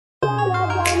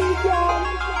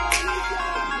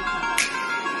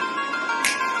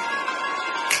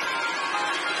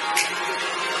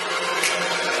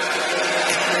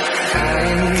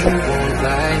won't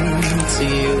lie to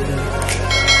you.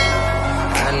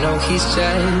 I know he's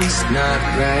just not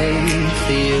right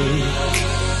for you.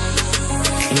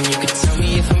 And you could tell me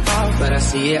if I'm off, but I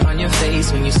see it on your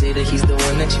face when you say that he's the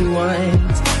one that you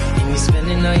want. And you're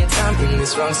spending all your time in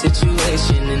this wrong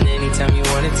situation, and anytime you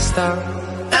want it to stop,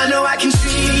 I know I can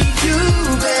treat you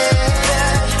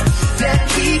better than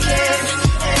he can.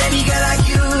 And any guy like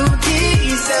you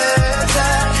deserves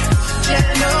a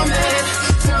gentleman.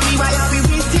 Tell me why I'll be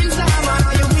wasting time on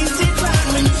all your wasted time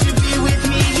when you should be with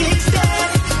me instead.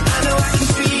 I know I can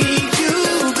treat you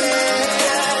better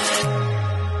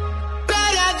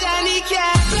than he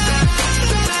can.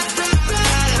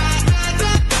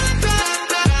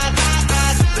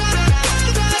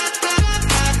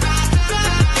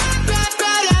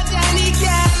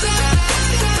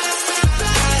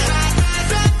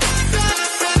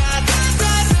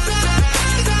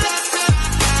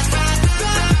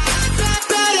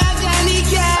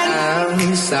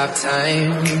 Stop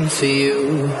time for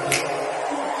you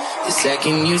the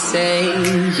second you say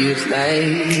you'd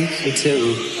like me to.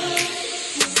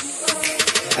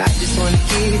 I just wanna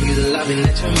give you the loving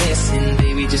that you're missing,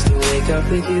 baby, just to wake up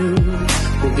with you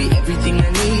will be everything I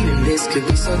need, and this could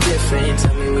be so different.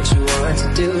 Tell me what you want to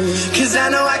do, 'cause I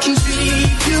know I can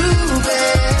treat you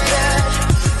better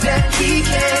than he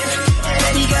can. And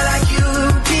any guy like you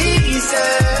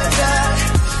deserves a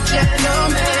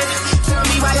gentleman. Tell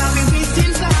me why I'll be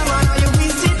wasting time on all your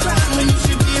wasted time when you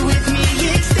should be with me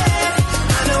instead.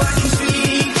 I know I can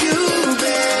treat you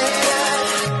better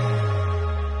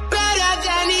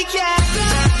than he can.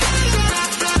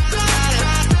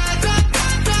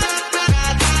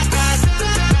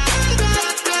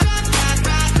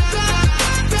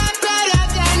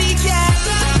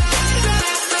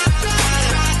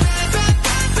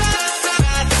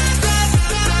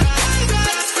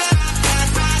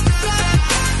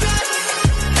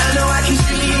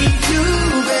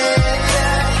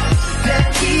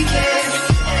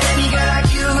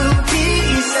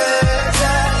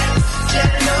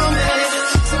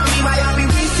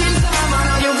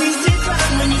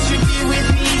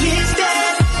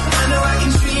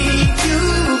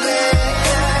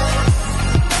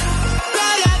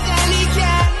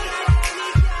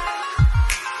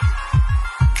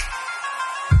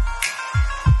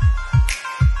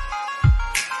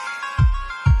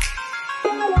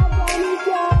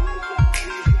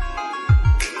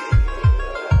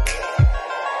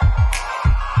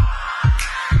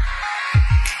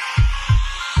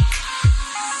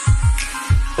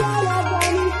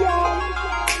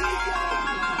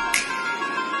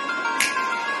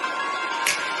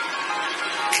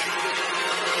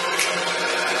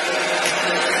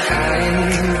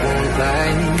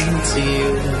 To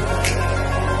you,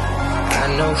 I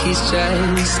know he's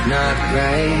just not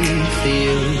right for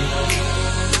you.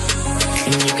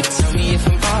 And you could tell me if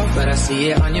I'm off, but I see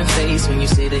it on your face when you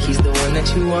say that he's the one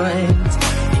that you want.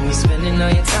 And you're spending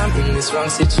all your time in this wrong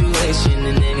situation,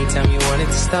 and anytime you want it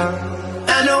to stop,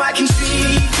 I know I can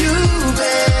treat you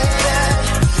better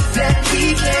than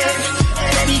he can.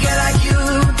 And any guy like you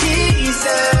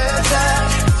deserves a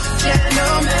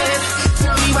gentleman.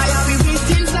 Tell me why I'll be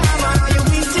wasting time on all your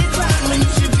wasted time when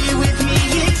you should be with me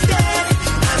instead.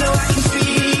 I know I can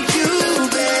treat you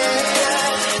better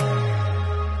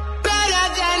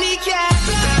than he can.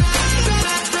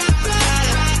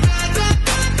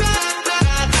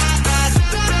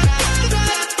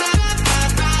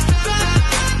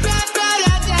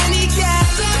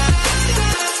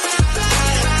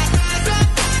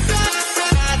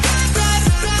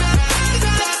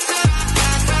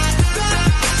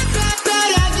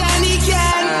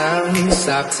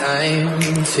 Stop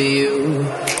time for you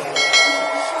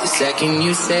the second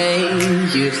you say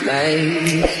you'd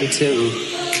like me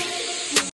to.